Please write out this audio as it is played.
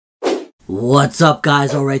What's up,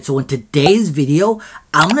 guys? Alright, so in today's video,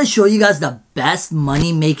 I'm going to show you guys the best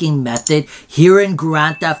money making method here in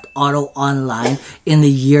Grand Theft Auto Online in the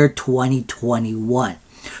year 2021.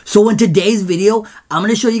 So in today's video, I'm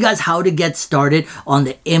going to show you guys how to get started on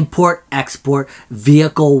the import-export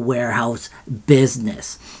vehicle warehouse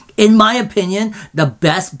business. In my opinion, the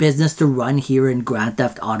best business to run here in Grand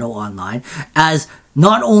Theft Auto Online, as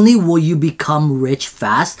not only will you become rich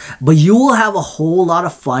fast, but you will have a whole lot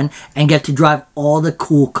of fun and get to drive all the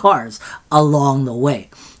cool cars along the way.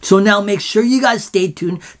 So now make sure you guys stay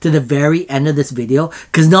tuned to the very end of this video,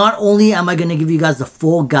 because not only am I going to give you guys the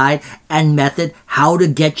full guide and method how to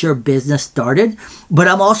get your business started, but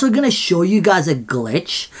I'm also going to show you guys a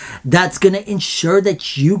glitch that's going to ensure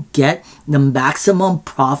that you get the maximum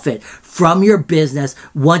profit from your business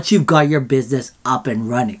once you've got your business up and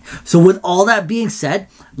running. So with all that being said,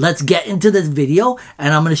 let's get into this video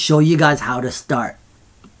and I'm going to show you guys how to start.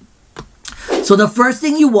 So the first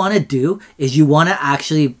thing you want to do is you want to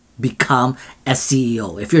actually become a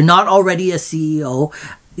CEO. If you're not already a CEO,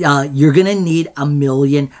 you're going to need $1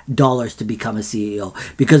 million to become a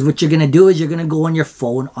CEO, because what you're going to do is you're going to go on your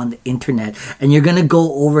phone on the internet and you're going to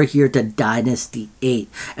go over here to Dynasty 8.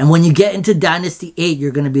 And when you get into Dynasty 8,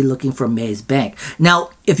 you're going to be looking for Maze Bank.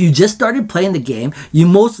 Now, if you just started playing the game, you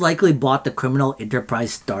most likely bought the Criminal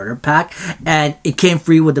Enterprise Starter Pack and it came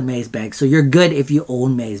free with the Maze Bank. So you're good if you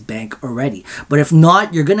own Maze Bank already. But if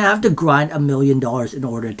not, you're going to have to grind $1 million in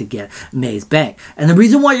order to get Maze Bank. And the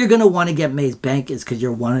reason why you're going to want to get Maze Bank is because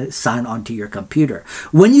you're want to sign onto your computer.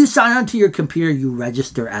 When you sign onto your computer, you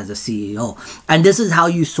register as a CEO. And this is how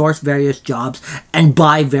you source various jobs and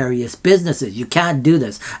buy various businesses. You can't do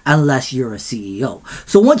this unless you're a CEO.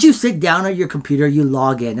 So once you sit down on your computer, you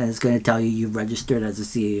log in and it's going to tell you you've registered as a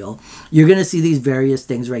CEO. You're going to see these various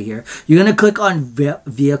things right here. You're going to click on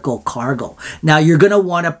vehicle cargo. Now you're going to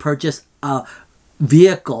want to purchase a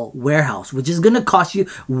vehicle warehouse, which is going to cost you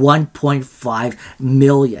 $1.5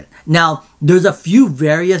 million. Now, there's a few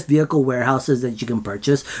various vehicle warehouses that you can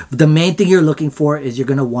purchase. The main thing you're looking for is you're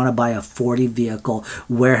going to want to buy a 40 vehicle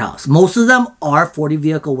warehouse. Most of them are 40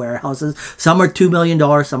 vehicle warehouses. Some are $2 million,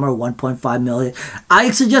 some are $1.5 million. I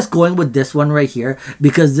suggest going with this one right here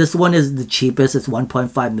because this one is the cheapest. It's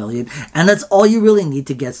 $1.5 million. And that's all you really need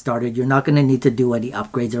to get started. You're not going to need to do any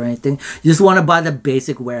upgrades or anything. You just want to buy the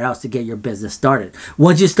basic warehouse to get your business started.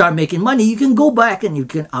 Once you start making money, you can go back and you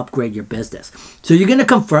can upgrade your business. So you're going to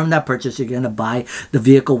confirm that purchase. You're going to buy the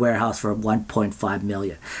vehicle warehouse for $1.5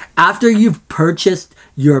 million. After you've purchased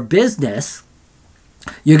your business,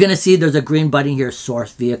 you're going to see there's a green button here,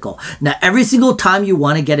 source vehicle. Now, every single time you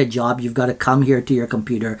want to get a job, you've got to come here to your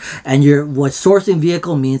computer, and what sourcing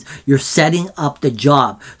vehicle means, you're setting up the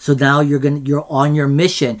job. So now you're on your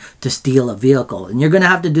mission to steal a vehicle, and you're going to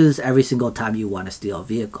have to do this every single time you want to steal a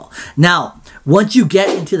vehicle. Now, once you get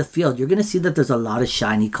into the field, you're going to see that there's a lot of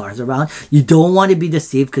shiny cars around. You don't want to be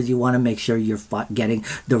deceived because you want to make sure you're getting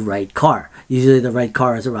the right car. Usually the right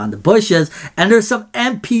car is around the bushes, and there's some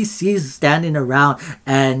NPCs standing around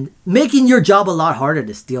and making your job a lot harder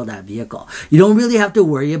to steal that vehicle. You don't really have to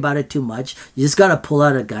worry about it too much. You just got to pull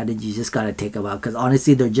out a gun and you just got to take them out, because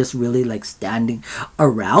honestly, they're just really like standing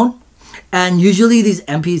around. And usually these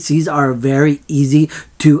NPCs are very easy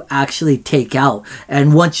to actually take out.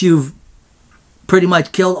 And once you've pretty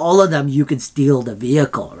much killed all of them, you can steal the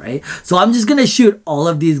vehicle, right? So I'm just gonna shoot all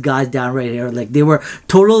of these guys down right here. Like, they were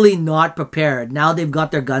totally not prepared. Now they've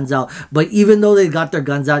got their guns out, but even though they got their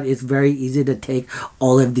guns out, it's very easy to take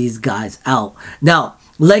all of these guys out. Now,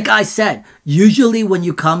 like I said, usually when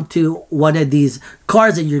you come to one of these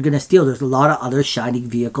cars that you're going to steal, there's a lot of other shiny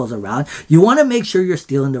vehicles around. You want to make sure you're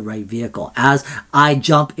stealing the right vehicle. As I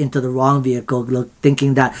jump into the wrong vehicle,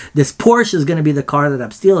 thinking that this Porsche is going to be the car that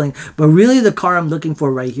I'm stealing, but really the car I'm looking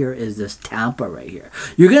for right here is this Tampa right here.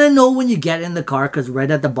 You're going to know when you get in the car, because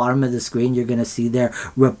right at the bottom of the screen, you're going to see their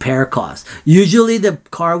repair costs. Usually the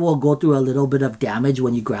car will go through a little bit of damage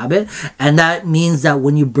when you grab it, and that means that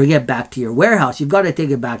when you bring it back to your warehouse, you've got to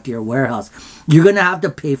take it back to your warehouse. You're going to have to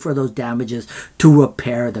pay for those damages to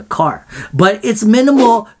repair the car. But it's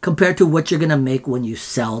minimal compared to what you're going to make when you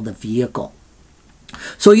sell the vehicle.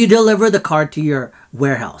 So you deliver the car to your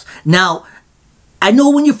warehouse. Now, I know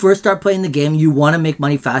when you first start playing the game, you want to make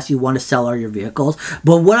money fast, you want to sell all your vehicles.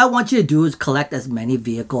 But what I want you to do is collect as many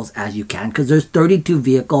vehicles as you can, because there's 32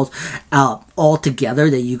 vehicles all together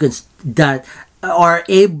that you can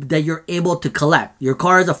that you're able to collect. Your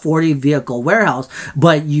car is a 40 vehicle warehouse,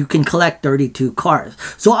 but you can collect 32 cars.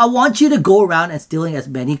 So I want you to go around and stealing as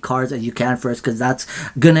many cars as you can first, because that's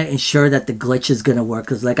gonna ensure that the glitch is gonna work.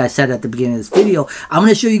 Because like I said at the beginning of this video, I'm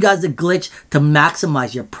gonna show you guys the glitch to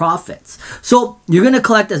maximize your profits. So you're gonna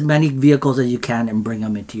collect as many vehicles as you can and bring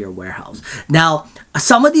them into your warehouse. Now,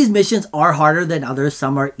 some of these missions are harder than others,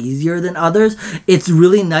 some are easier than others. It's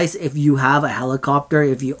really nice if you have a helicopter,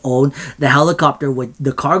 if you own the helicopter with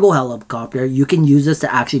the cargo helicopter, you can use this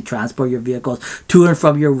to actually transport your vehicles to and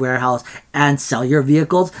from your warehouse and sell your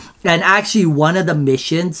vehicles. And actually, one of the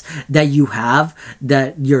missions that you have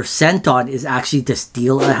that you're sent on is actually to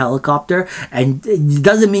steal a helicopter. And it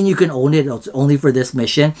doesn't mean you can own it, it's only for this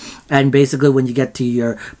mission. And basically, when you get to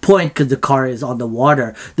your point, because the car is on the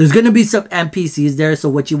water, there's going to be some NPCs there. So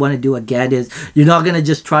what you want to do again is you're not going to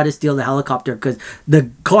just try to steal the helicopter because they're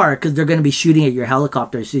going to be shooting at your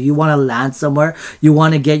helicopter. So you want to land somewhere, you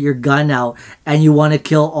want to get your gun out, and you want to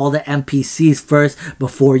kill all the NPCs first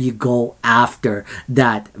before you go after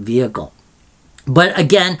that vehicle. But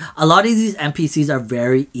again, a lot of these NPCs are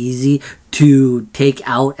very easy to take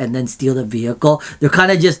out and then steal the vehicle. They're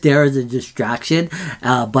kind of just there as a distraction.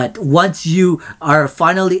 But once you are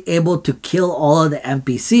finally able to kill all of the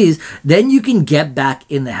NPCs, then you can get back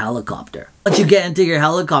in the helicopter. Once you get into your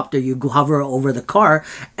helicopter, you hover over the car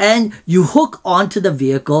and you hook onto the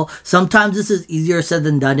vehicle. Sometimes this is easier said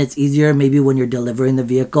than done. It's easier maybe when you're delivering the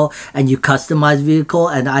vehicle and you customize vehicle.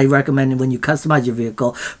 And I recommend when you customize your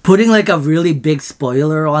vehicle, putting like a really big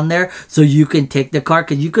spoiler on there so you can take the car,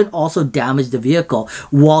 because you can also damage the vehicle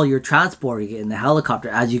while you're transporting it in the helicopter.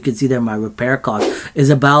 As you can see there, my repair cost is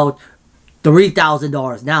about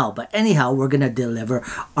 $3,000 now. But anyhow, we're going to deliver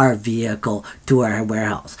our vehicle to our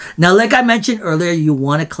warehouse. Now, like I mentioned earlier, you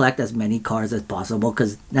want to collect as many cars as possible,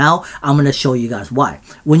 because now I'm going to show you guys why.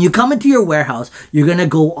 When you come into your warehouse, you're going to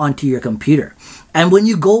go onto your computer. And when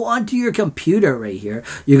you go onto your computer right here,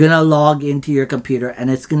 you're going to log into your computer and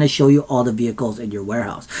it's going to show you all the vehicles in your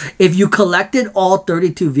warehouse. If you collected all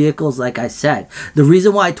 32 vehicles, like I said, the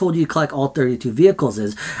reason why I told you to collect all 32 vehicles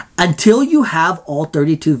is until you have all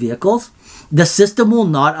 32 vehicles, the system will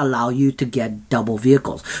not allow you to get double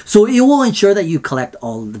vehicles. So it will ensure that you collect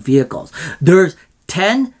all of the vehicles. There's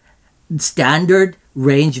 10 standard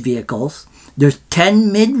range vehicles, there's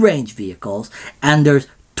 10 mid-range vehicles, and there's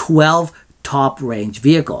 12 top range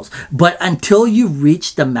vehicles. But until you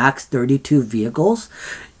reach the max 32 vehicles,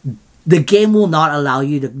 the game will not allow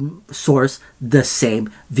you to source the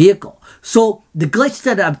same vehicle. So the glitch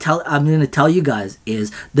that I'm going to tell you guys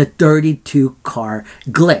is the 32 car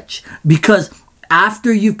glitch, because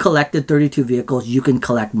after you've collected 32 vehicles, you can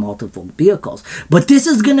collect multiple vehicles. But this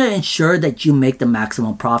is going to ensure that you make the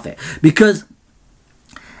maximum profit, because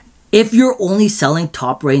if you're only selling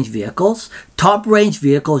top range vehicles,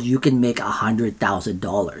 you can make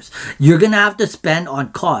 $100,000. You're gonna have to spend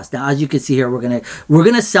on cost. Now, as you can see here, we're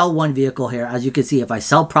gonna sell one vehicle here. As you can see, if I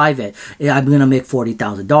sell private, I'm gonna make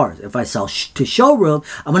 $40,000. If I sell to showroom,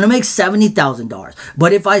 I'm gonna make $70,000.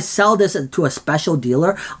 But if I sell this to a special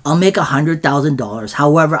dealer, I'll make $100,000.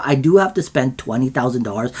 However, I do have to spend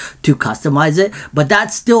 $20,000 to customize it, but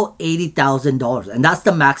that's still $80,000, and that's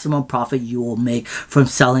the maximum profit you will make from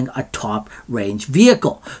selling a top range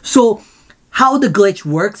vehicle. So how the glitch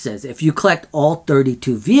works is if you collect all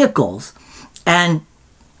 32 vehicles, and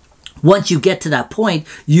once you get to that point,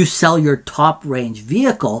 you sell your top range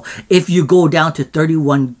vehicle. If you go down to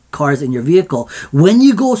 31 cars in your vehicle, when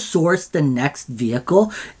you go source the next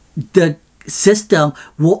vehicle, the system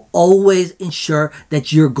will always ensure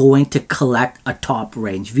that you're going to collect a top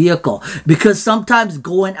range vehicle, because sometimes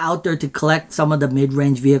going out there to collect some of the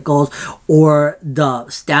mid-range vehicles or the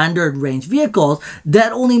standard range vehicles,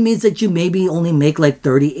 that only means that you maybe only make like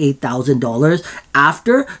 $38,000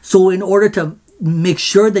 after. So in order to make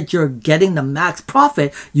sure that you're getting the max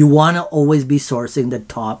profit, you want to always be sourcing the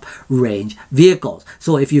top range vehicles.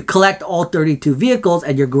 So if you collect all 32 vehicles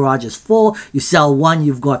and your garage is full, you sell one,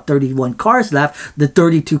 you've got 31 cars left, the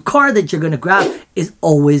 32 car that you're going to grab is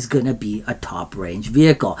always going to be a top range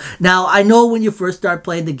vehicle. Now, I know when you first start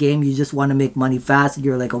playing the game, you just want to make money fast and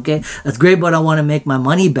you're like, okay, that's great, but I want to make my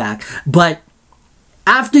money back. But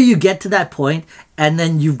after you get to that point and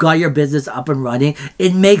then you've got your business up and running,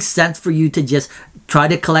 it makes sense for you to just try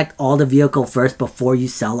to collect all the vehicle first before you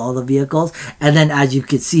sell all the vehicles. And then as you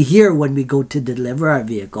can see here, when we go to deliver our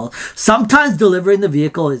vehicle, sometimes delivering the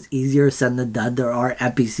vehicle is easier said than done. There are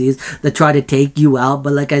NPCs that try to take you out,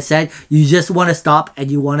 but like I said, you just want to stop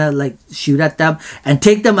and you want to like shoot at them and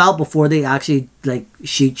take them out before they actually like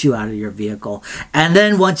shoot you out of your vehicle. And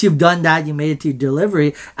then once you've done that, you made it to your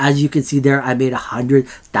delivery. As you can see there, I made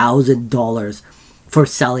 $100,000 for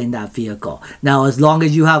selling that vehicle. Now, as long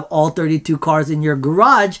as you have all 32 cars in your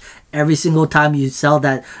garage, every single time you sell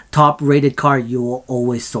that top rated car, you will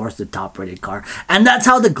always source the top rated car. And that's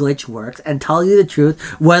how the glitch works. And tell you the truth,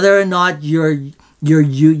 whether or not you're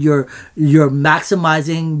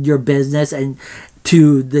maximizing your business and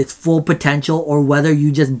to its full potential, or whether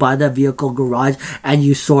you just buy the vehicle garage and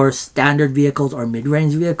you source standard vehicles or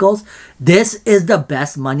mid-range vehicles, this is the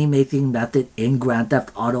best money-making method in Grand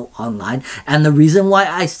Theft Auto Online. And the reason why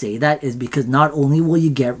I say that is because not only will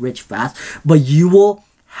you get rich fast, but you will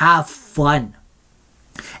have fun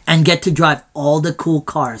and get to drive all the cool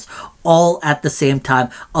cars all at the same time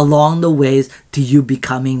along the ways to you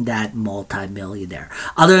becoming that multi-millionaire.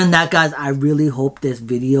 Other than that, guys, I really hope this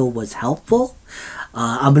video was helpful.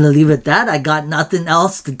 I'm going to leave it at that. I got nothing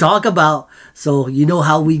else to talk about. So you know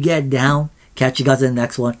how we get down. Catch you guys in the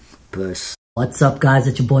next one. Peace. What's up, guys?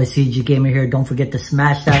 It's your boy CG Gamer here. Don't forget to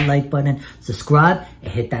smash that like button, subscribe,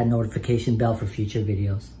 and hit that notification bell for future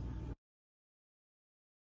videos.